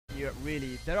Europe,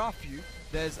 really. There are a few.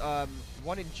 There's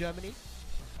one in Germany.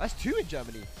 That's two in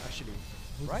Germany, actually.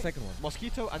 Who's right? the second one?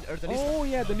 Mosquito and Erdalista. Oh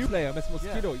yeah, the new player,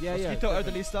 Mosquito. Yeah, Mosquito,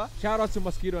 Erdalista. Shout out to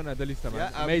Mosquito and Erdalista,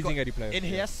 man. Amazing Eddie players.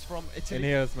 Inhias from Italy.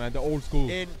 Inhias, man, the old school.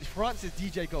 In France is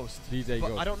DJ Ghost. DJ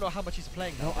Ghost. I don't know how much he's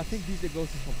playing now. No, I think DJ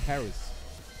Ghost is from Paris.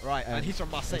 Right, and he's from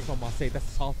Marseille. He's from Marseille. That's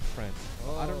South France.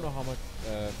 Oh. I don't know how much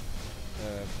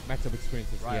matchup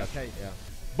experiences he has. Okay. Yeah.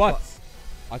 But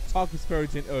I talked to Spero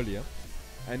earlier,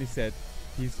 and he said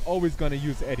he's always gonna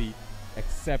use Eddie,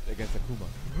 except against Akuma.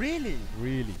 Really?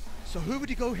 Really. So who would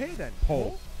he go here then?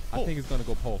 Paul. I think he's gonna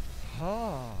go Paul.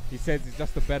 He says it's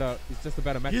just a better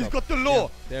matchup. He's got the law. Yeah,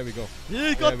 there we go.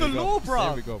 He got the law, bro.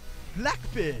 There we go.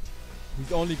 Blackbeard.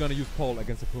 He's only gonna use Paul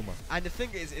against Akuma. And the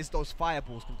thing is those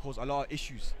fireballs can cause a lot of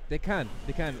issues. They can.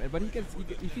 But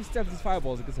if he steps his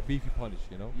fireballs, it gets a beefy punish,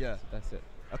 you know? Yeah. So that's it.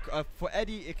 For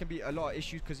Eddie, it can be a lot of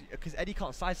issues because Eddie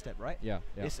can't sidestep, right? Yeah.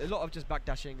 It's a lot of just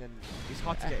backdashing and it's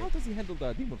hard to get. How does he handle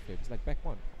the demon flip? It's like back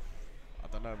one. I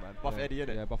don't know, man. Buff Eddie,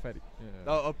 innit? Yeah, Buff Eddie. Yeah.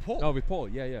 No, Paul. No, with Paul.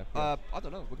 Yeah. I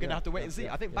don't know. We're gonna have to wait and see.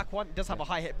 I think back one does have a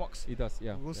high hitbox. He does.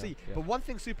 Yeah. We'll see. But one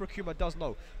thing Super Akuma does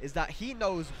know is that he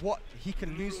knows what he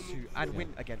can lose to and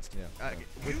win against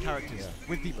with characters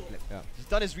with demon flip. Yeah. He's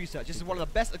done his research. This is one of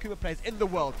the best Akuma players in the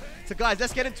world. So guys,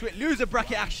 let's get into it. Loser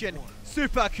bracket action.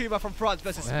 Super Akuma from France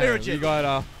versus Spero. We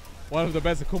got one of the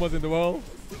best Akumas in the world.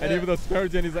 And even though Spero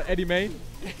is an Eddie main,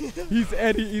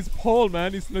 he's Paul,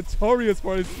 man. He's notorious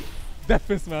for his death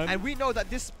fist, man. And we know that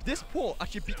this Paul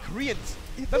actually beat Koreans.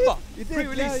 Remember?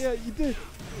 Pre-release. Yeah, he did.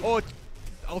 Or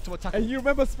ultimate tackle. And you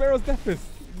remember Spero's death fist?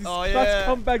 Clutch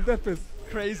comeback death fist.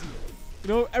 Crazy. You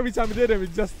know, every time he did him,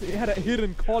 he had a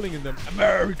hidden calling in them.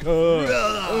 America!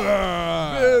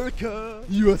 America!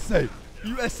 USA!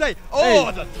 USA! Oh,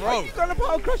 hey, the throw! You gonna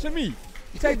power crush on me?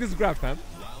 Take this grab, fam.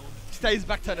 Stays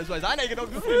back turn as well. I ain't gonna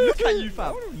look at you,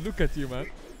 fam. Look at you, man.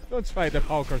 Don't try the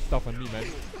power crush stuff on me, man.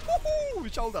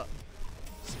 Shoulder.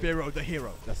 Spero the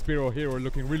hero. The Spero hero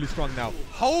looking really strong now.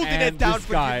 Holding it down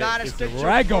for United States of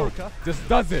America. Just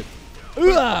does it.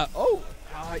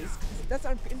 That's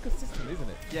inconsistent, isn't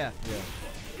it? Yeah.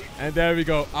 And there we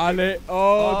go. Ale.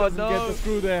 Doesn't get the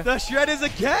screw there. The shredders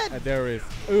again. And there is.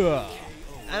 And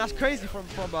that's crazy from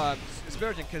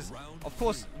Spero, because of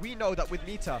course we know that with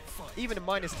Nita, even a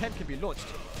 -10 can be launched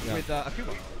with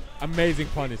Akuma. Amazing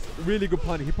punish. Really good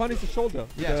punish. He punished the shoulder.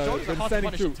 Yeah, shoulders are hard to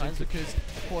punish sometimes because,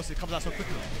 of course, it comes out so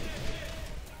quickly.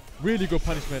 Really good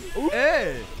punishment. Ooh.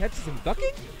 Hey! Catches him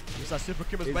ducking? Looks like Super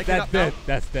Akuma's waking up now.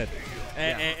 That's dead.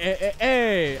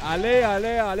 Hey!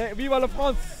 Allez! Viva la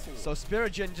France! So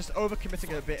Spirogen just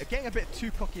overcommitting a bit, getting a bit too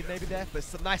cocky maybe there, but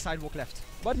it's a nice sidewalk left.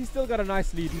 But he's still got a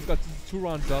nice lead. He's got 2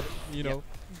 rounds up, you know.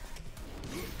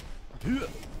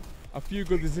 A few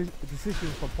good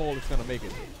decisions from Paul is gonna make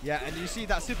it. Yeah, and you see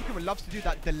that Super Akuma loves to do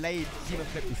that delayed demon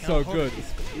flip. It's so good.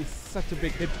 It's such a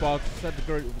big hitbox, such a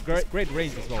great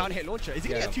range as well. Counter hit launcher. Is he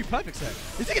gonna get 2 perfects there?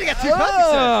 Is he gonna get 2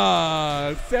 perfects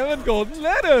there? 7 golden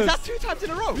letters. Is that 2 times in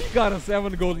a row? We got a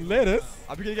 7 golden letters.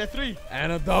 Are we gonna get 3?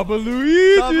 And a double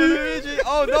Luigi.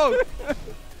 Oh no.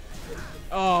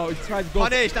 Oh, he tried to go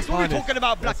punish. That's what we're talking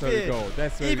about, Blackbeard.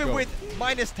 That's where Even with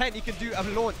 -10, he can do a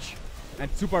launch. And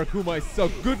Super Akuma is so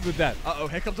good with that. Uh-oh,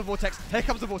 here comes the vortex. Here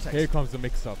comes the vortex. Here comes the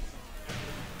mix-up.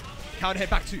 Counter hit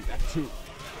back 2. Back 2.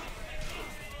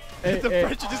 The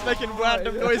French are just making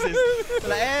random noises.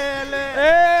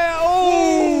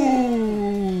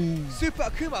 Oh! Super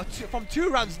Akuma from 2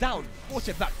 rounds down. Fought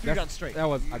it back 3 rounds straight. That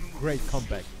was a great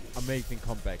comeback. Amazing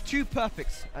comeback. 2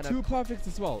 perfects. And 2 perfects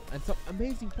as well. And some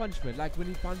amazing punishment, like when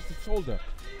he punched the shoulder.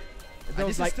 That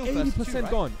was like 80%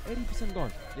 gone. 80%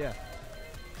 gone. Yeah.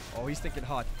 Oh, he's thinking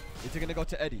hard. Is he going to go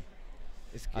to Eddie?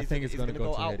 I think it's going to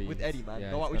go to out Eddie. with Eddie, man.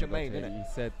 Yeah, go out with your main, innit? He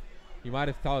said he might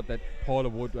have thought that Paul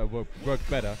would work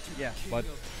better. Yeah. But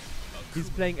he's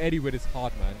playing Eddie with his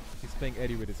heart, man. He's playing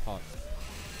Eddie with his heart.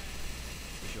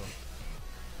 For sure.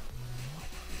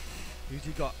 Who's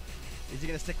he got? Is he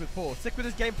going to stick with Paul? Stick with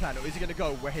his game plan, or is he going to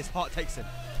go where his heart takes him?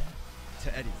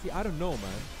 To Eddie. See, I don't know,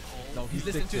 man. No, he's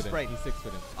listening to his brain. He sticks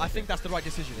with him. I think that's the right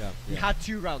decision. Yeah. He had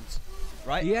 2 rounds.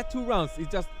 Right? He had 2 rounds.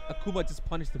 Akuma just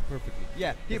punished him perfectly.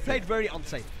 Yeah, he played very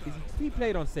unsafe. He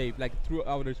played unsafe, like threw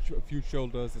out a few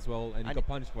shoulders as well, and he got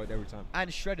punished for it every time.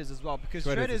 And shredders as well, because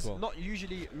shredders not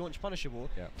usually launch punishable.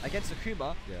 Against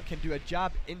Akuma, can do a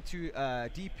jab into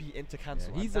DP into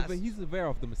cancel. Yeah. He's aware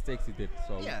of the mistakes he did.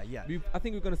 So I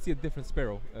think we're gonna see a different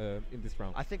Spero in this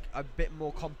round. I think a bit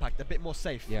more compact, a bit more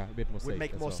safe. Yeah, a bit more safe. Would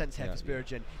make more sense here for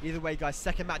Spirogen. Either way, guys,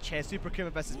 second match here: Super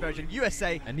Akuma versus Spirogen,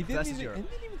 USA versus Europe. And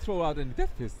he didn't even throw out any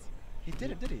death fist. He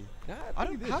didn't, did he? Yeah,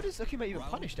 how does Akuma even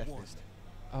punish death fist?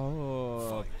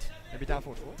 Oh, maybe down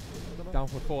forward 4. Down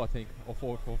forward 4, I think, or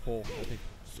forward 4, I think.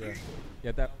 Yeah.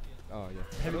 Yeah, that. Oh, yeah.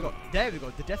 Here we go. There we go.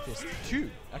 The death fist. 2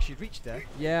 actually reached there.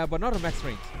 Yeah, but not a max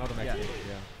range. Not a max Yeah. range.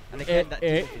 Yeah. And again, that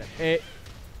deflect.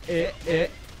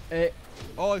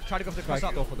 Oh, trying to go for the cross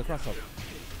up. Go for the cross up.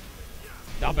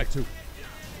 Down back 2.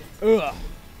 Ugh.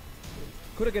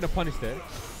 Could have get a punish there.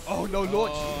 Oh, no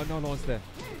launch. Oh, no launch there.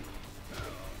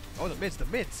 Oh, the mids, the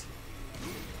mids.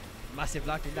 Massive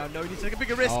lightning down. No, he needs to take a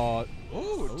bigger risk. Oh,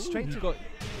 Straight to.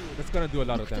 that's gonna do a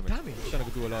lot of Look at the damage. damage. It's gonna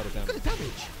do a lot of Look damage. at the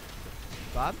damage.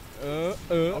 Bam.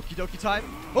 Okie dokie time.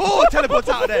 Oh, teleports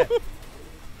out of there.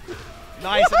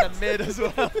 Nice in the mid as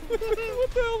well. What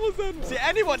the hell was that, man? See,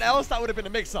 anyone else, that would have been a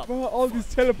mix-up. Bro, all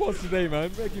these teleports today,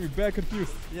 man, making me bad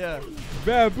confused. Yeah.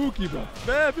 Bad Buki, bro.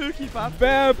 Bare Buki, fam.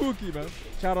 Bad Buki, man.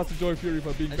 Shout out to Joy Fury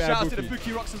for being And bad shout out Buki. to the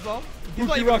Buki rocks as well. He's Buki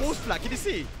not even rocks. horse flag, can you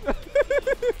see?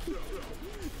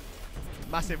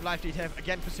 Massive life lead here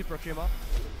again for Super Akuma.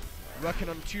 Working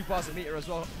on 2 bars a meter as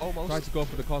well, almost. Tries to go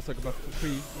for the cost like about 3.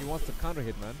 He wants to counter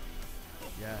hit, man.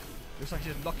 Yeah. Looks like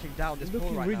he's just locking down this He's ball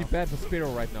looking right really now. bad for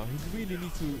Spero right now. He really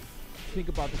needs to think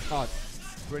about this hard.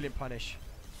 Brilliant punish.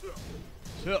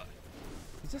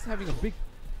 He's just having a big,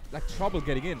 like, trouble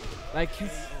getting in. Like, he's,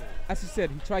 as you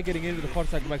said, he tried getting in with the counter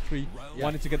cycle back 3,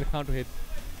 wanted to get the counter hit,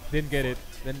 didn't get it,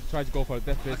 then tried to go for it.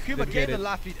 Akuma getting the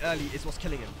life lead early is what's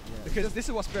killing him. Yeah. Because this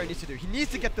is what Spero needs to do. He needs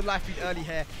to get the life lead early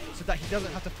here so that he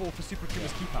doesn't have to fall for Super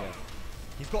Akuma's keep out.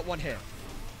 He's got one here.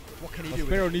 What can he do?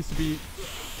 Spero needs to be.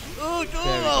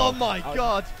 Oh my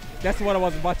god! That's what I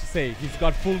was about to say. He's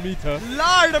got full meter.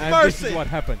 Lord of and mercy! This is what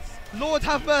happens. Lord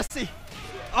have mercy!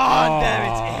 Oh, there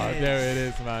it is! There it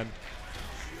is, man.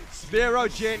 Spero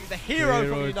Jin, the hero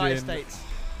from the United Jin. States.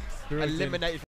 Spero Jin. Eliminated